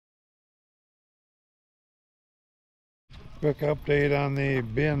Quick update on the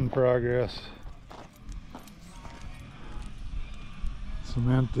bin progress.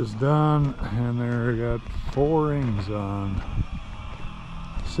 Cement is done and there got 4 rings on.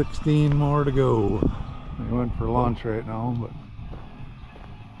 16 more to go. They went for lunch right now, but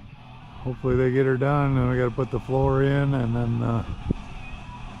hopefully they get her done. And we got to put the floor in and then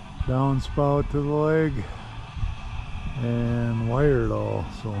downspout to the leg and wire it all.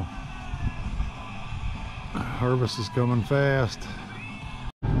 So harvest is coming fast.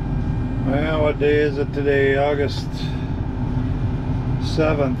 Well, what day is it today? August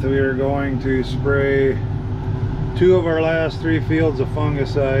 7th. We are going to spray 2 of our last 3 fields of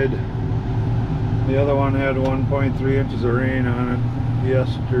fungicide. The other one had 1.3 inches of rain on it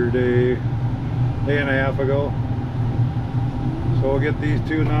yesterday, day and a half ago. So we'll get these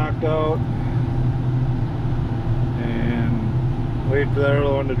 2 knocked out and wait for that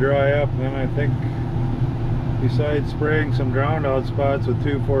other one to dry up. And then I think, besides spraying some drowned out spots with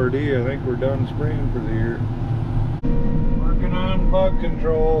 2,4-D, I think we're done spraying for the year. Working on bug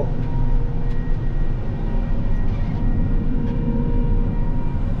control.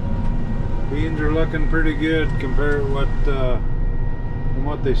 Beans are looking pretty good compared to from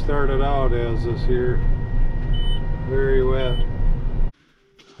what they started out as this year. Very wet.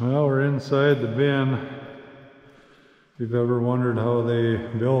 Well, we're inside the bin. If you've ever wondered how they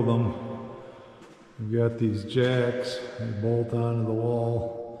build them, we've got these jacks. They bolt onto the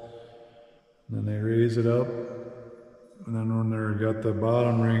wall, and then they raise it up, and then when they've got the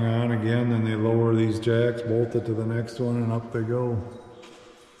bottom ring on again, then they lower these jacks, bolt it to the next one, and up they go.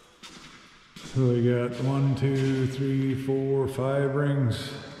 So we got 1, 2, 3, 4, 5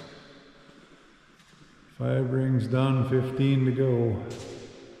 rings. 5 rings done, 15 to go.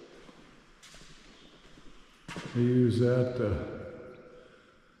 We use that to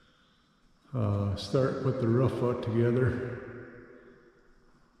put the roof out together.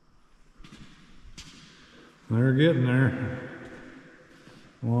 They're getting there.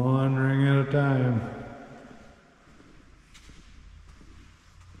 1 ring at a time.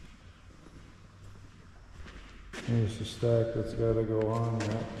 Here's the stack that's got to go on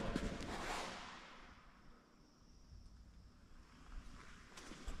that.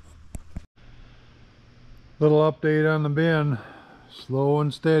 Little update on the bin. Slow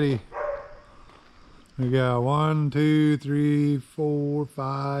and steady. We got 1, 2, 3, 4,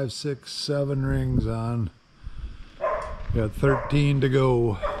 5, 6, 7 rings on. Got 13 to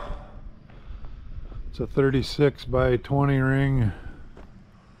go. It's a 36 by 20 ring.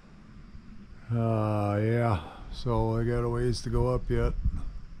 Yeah, so I got a ways to go up yet,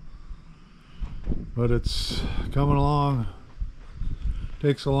 but it's coming along.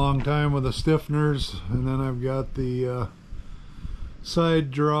 Takes a long time with the stiffeners, and then I've got the side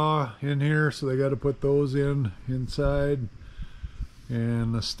draw in here, so they got to put those inside,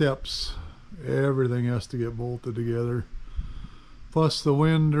 and the steps, everything has to get bolted together, plus the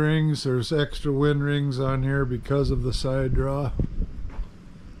wind rings. There's extra wind rings on here because of the side draw.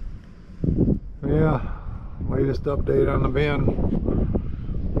 Yeah, latest update on the bin.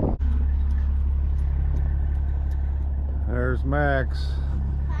 There's Max.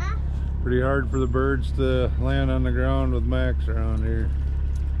 Huh? Pretty hard for the birds to land on the ground with Max around here.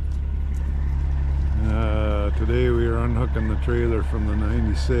 Today we are unhooking the trailer from the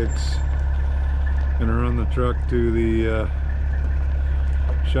 96. Gonna run the truck to the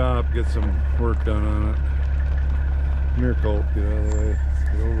shop, get some work done on it. Come here, Colt, get out of the way.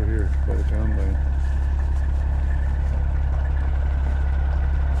 Get over here by the combine.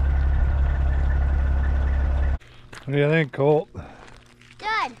 What do you think, Colt?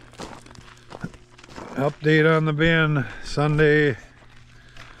 Good. Update on the bin. Sunday.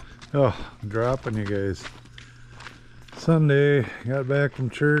 Oh, I'm dropping you guys. Sunday, got back from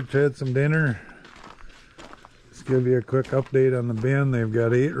church, had some dinner. Just give you a quick update on the bin. They've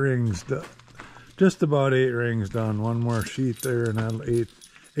got 8 rings done. Just about 8 rings done. One more sheet there, and that'll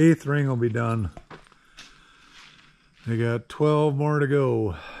 8th ring will be done. They got 12 more to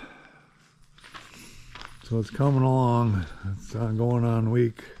go. So it's coming along. It's going on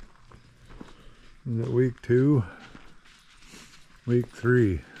week. Is it week 2? Week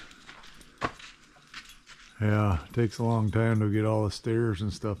 3. Yeah, it takes a long time to get all the stairs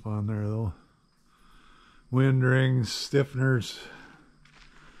and stuff on there though. Wind rings, stiffeners.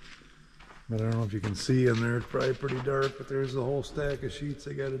 But I don't know if you can see in there, it's probably pretty dark, but there's a whole stack of sheets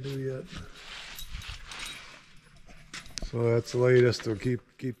I gotta do yet. So that's the latest. We'll keep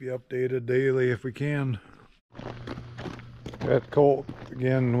you updated daily if we can. Got Colt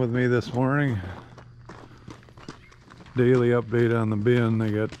again with me this morning. Daily update on the bin.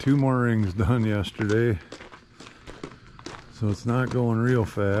 They got 2 more rings done yesterday. So it's not going real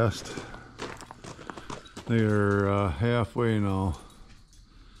fast. They are halfway now.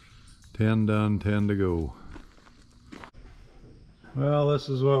 10 done, 10 to go. Well, this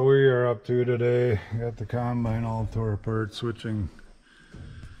is what we are up to today. Got the combine all tore apart, switching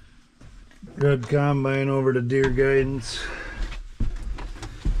red combine over to Deere Guidance.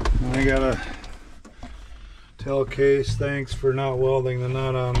 And I gotta tell Case thanks for not welding the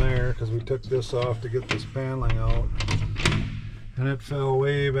nut on there, because we took this off to get this paneling out and it fell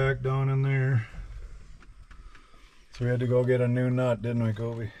way back down in there. So we had to go get a new nut, didn't we,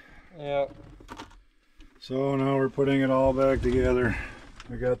 Kobe? Yeah. So now we're putting it all back together.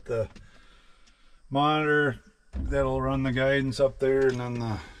 We got the monitor that'll run the Guidance up there, and then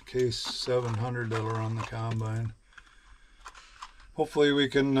the Case 700 that'll run the combine. Hopefully we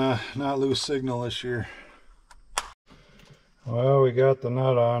can not lose signal this year. Well, we got the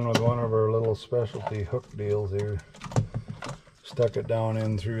nut on with one of our little specialty hook deals here. Stuck it down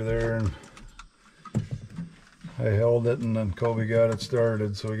in through there, and I held it, and then Kobe got it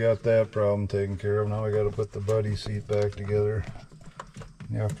started, so we got that problem taken care of. Now we got to put the buddy seat back together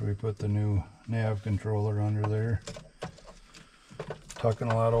after we put the new nav controller under there. Tucking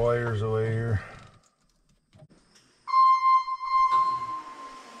a lot of wires away here.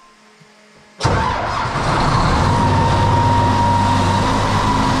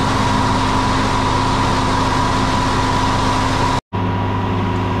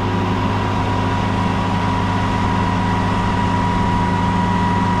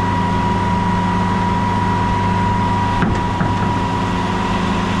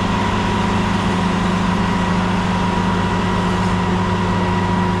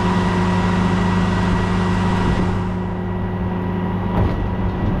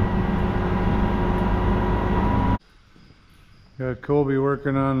 Got Colby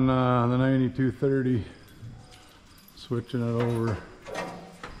working on the 9230, switching it over.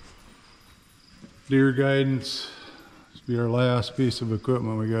 Deere Guidance, this will be our last piece of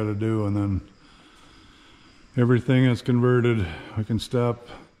equipment we got to do, and then everything is converted. We can stop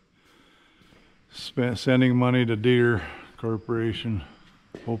sending money to Deere Corporation,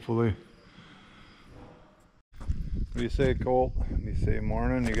 hopefully. What do you say, Colt? Do you say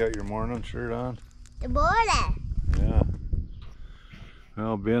morning? You got your morning shirt on? Good morning. Yeah.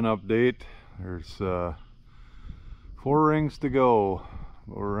 Well, bin update. There's 4 rings to go.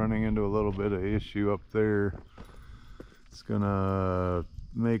 But we're running into a little bit of issue up there. It's gonna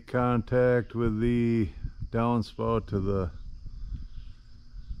make contact with the downspout to the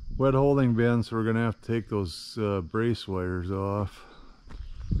wet holding bin, so we're gonna have to take those brace wires off.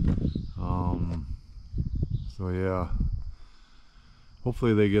 So yeah,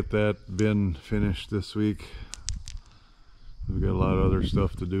 hopefully they get that bin finished this week. We've got a lot of other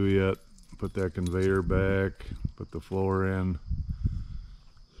stuff to do yet. Put that conveyor back, put the floor in.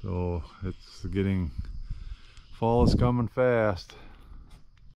 So it's getting, fall is coming fast.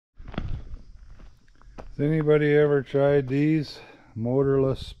 Has anybody ever tried these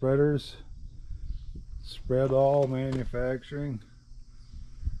motorless spreaders? Spread-All Manufacturing.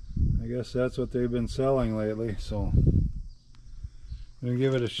 I guess that's what they've been selling lately, so I'm gonna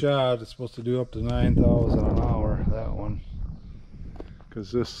give it a shot. It's supposed to do up to 9,000 an hour, that one.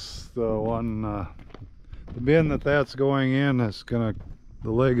 Because this, the one, the bin that's going in is gonna,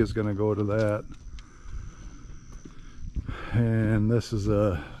 the leg is gonna go to that. And this is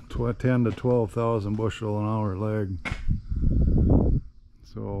a 10 to 12,000 bushel an hour leg.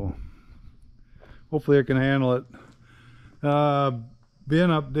 So hopefully I can handle it. Bin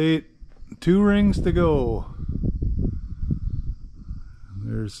update, 2 rings to go.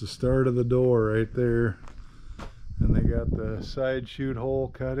 There's the start of the door right there. And they got the side chute hole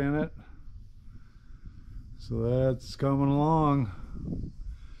cut in it. So that's coming along.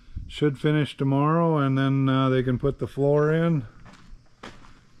 Should finish tomorrow, and then they can put the floor in.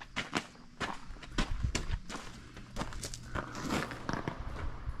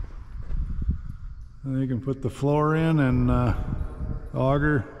 And they can put the floor in and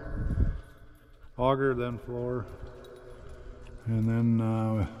auger, then floor. And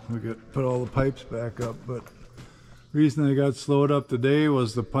then we could put all the pipes back up. But reason they got slowed up today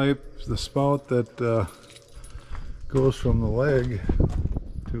was the pipe, the spout that goes from the leg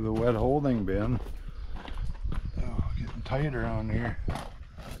to the wet holding bin. Oh, getting tight around here.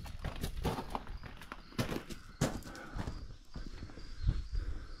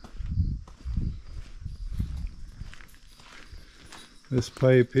 This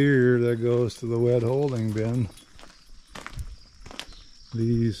pipe here that goes to the wet holding bin,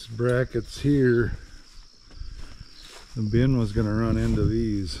 these brackets here, the bin was going to run into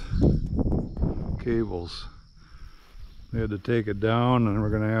these cables. We had to take it down, and we're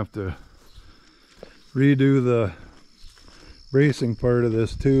gonna have to redo the bracing part of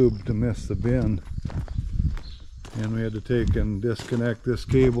this tube to miss the bin. And we had to take and disconnect this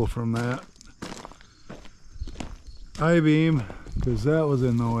cable from that I-beam because that was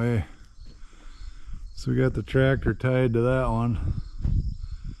in the way. So we got the tractor tied to that one.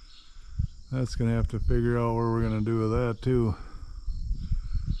 That's gonna have to figure out what we're gonna do with that too.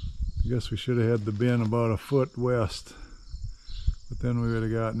 I guess we should have had the bin about a foot west, but then we would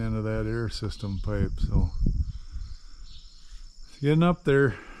have gotten into that air system pipe. So it's getting up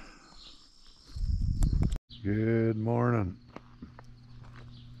there. Good morning.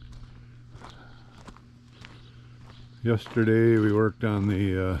 Yesterday we worked on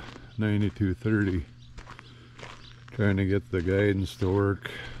the 9230, trying to get the guidance to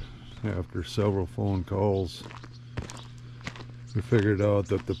work. After several phone calls, we figured out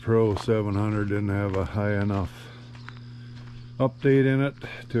that the Pro 700 didn't have a high enough update in it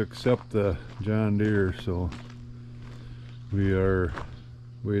to accept the John Deere, so we are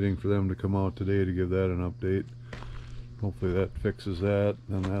waiting for them to come out today to give that an update. Hopefully that fixes that,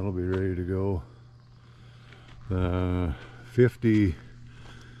 then that'll be ready to go. The 50,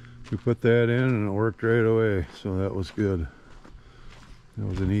 we put that in and it worked right away, so that was good. That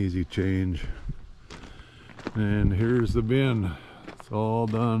was an easy change. And here's the bin. It's all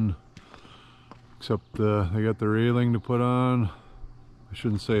done, except they got the railing to put on. I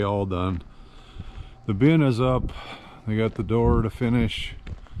shouldn't say all done. The bin is up. They got the door to finish,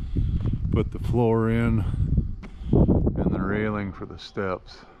 put the floor in, and the railing for the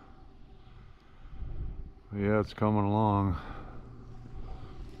steps. But yeah, it's coming along.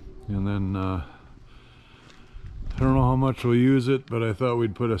 And then I don't know how much we'll use it, but I thought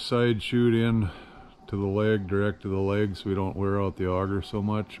we'd put a side chute in to the leg, direct to the leg, so we don't wear out the auger so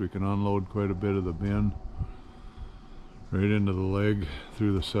much. We can unload quite a bit of the bin right into the leg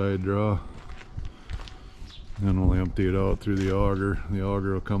through the side draw. Then we'll empty it out through the auger. The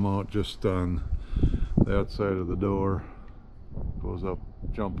auger will come out just on that side of the door. Goes up,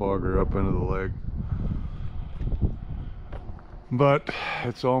 jump auger up into the leg. But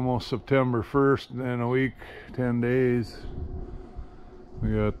it's almost September 1st in a week, 10 days.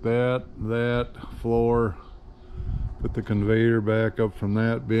 We got that floor, put the conveyor back up from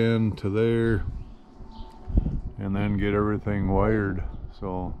that bin to there, and then get everything wired.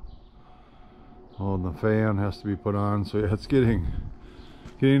 So, oh, the fan has to be put on. So yeah, it's getting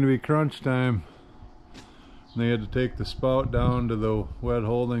to be crunch time. And they had to take the spout down to the wet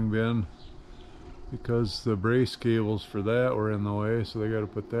holding bin because the brace cables for that were in the way, so they got to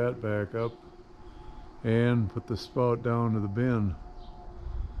put that back up and put the spout down to the bin.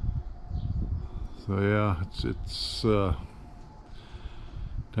 So yeah, it's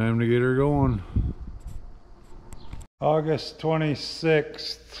time to get her going. August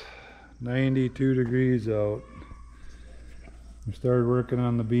 26th, 92 degrees out. We started working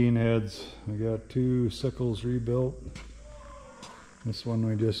on the bean heads. We got 2 sickles rebuilt. This one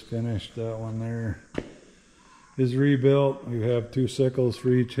we just finished. That one there is rebuilt. We have 2 sickles for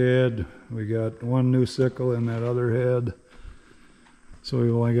each head. We got 1 new sickle in that other head. So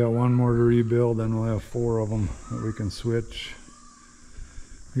we've only got 1 more to rebuild, then we'll have 4 of them that we can switch.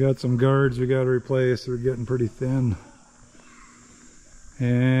 We got some guards we got to replace. They're getting pretty thin.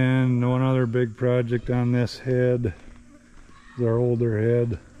 And one other big project on this head is our older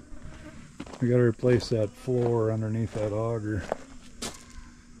head. We got to replace that floor underneath that auger.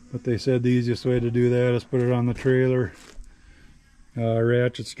 But they said the easiest way to do that is put it on the trailer,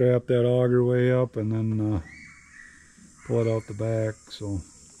 ratchet strap that auger way up, and then pull it out the back. So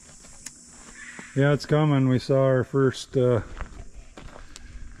yeah, it's coming. We saw our first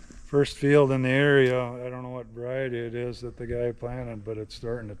field in the area. I don't know what variety it is that the guy planted, but it's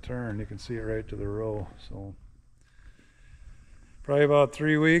starting to turn. You can see it right to the row. So probably about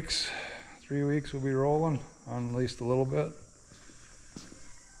 3 weeks. 3 weeks we'll be rolling on at least a little bit.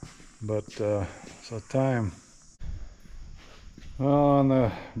 But so time. Well, on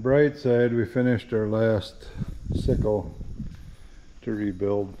the bright side, we finished our last sickle to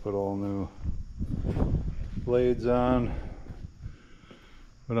rebuild, put all new blades on.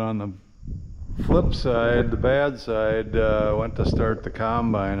 But on the flip side, the bad side, went to start the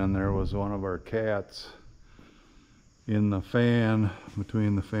combine, and there was one of our cats in the fan,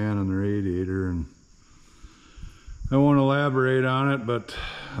 between the fan and the radiator. And I won't elaborate on it, but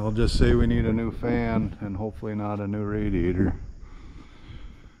I'll just say we need a new fan and hopefully not a new radiator.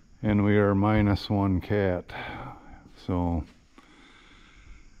 And we are -1 cat. So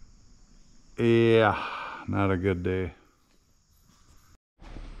yeah, not a good day.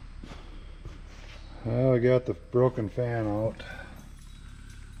 Well, I got the broken fan out.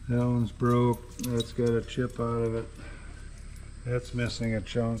 That one's broke. That's got a chip out of it. That's missing a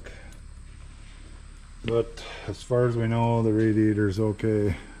chunk. But as far as we know, the radiator's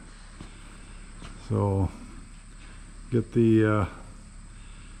okay. So get the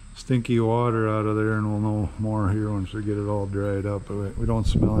stinky water out of there and we'll know more here once we get it all dried up. We don't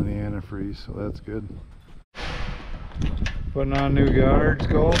smell any antifreeze, so that's good. Putting on new guards,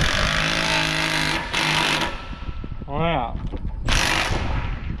 Cole. Wow.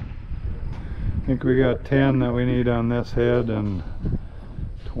 I think we got 10 that we need on this head and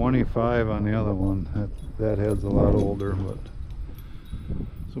 25 on the other one. That head's a lot older, but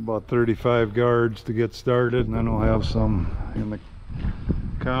it's about 35 guards to get started, and then we'll have some in the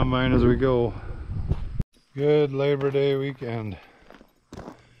combine as we go. Good Labor Day weekend.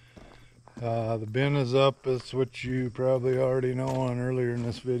 The bin is up. It's what you probably already know on earlier in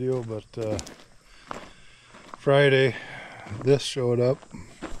this video, but Friday this showed up.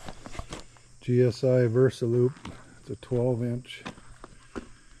 GSI Versaloop. It's a 12-inch.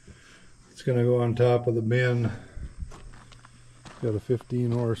 It's gonna go on top of the bin. It's got a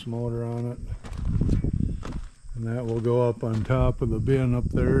 15-horse motor on it, and that will go up on top of the bin up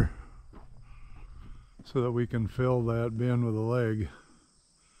there so that we can fill that bin with a leg.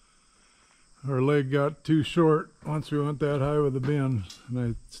 Our leg got too short once we went that high with the bin, and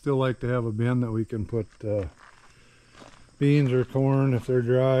I still like to have a bin that we can put beans or corn if they're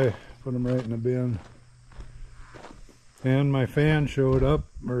dry, put them right in the bin. And my fan showed up,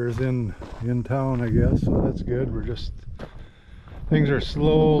 or is in town, I guess, so that's good. We're just, things are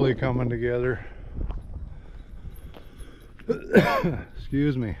slowly coming together.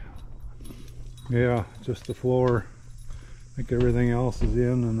 Excuse me. Yeah, just the floor. I think everything else is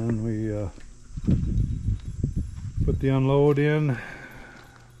in, and then we put the unload in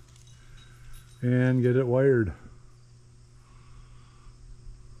and get it wired.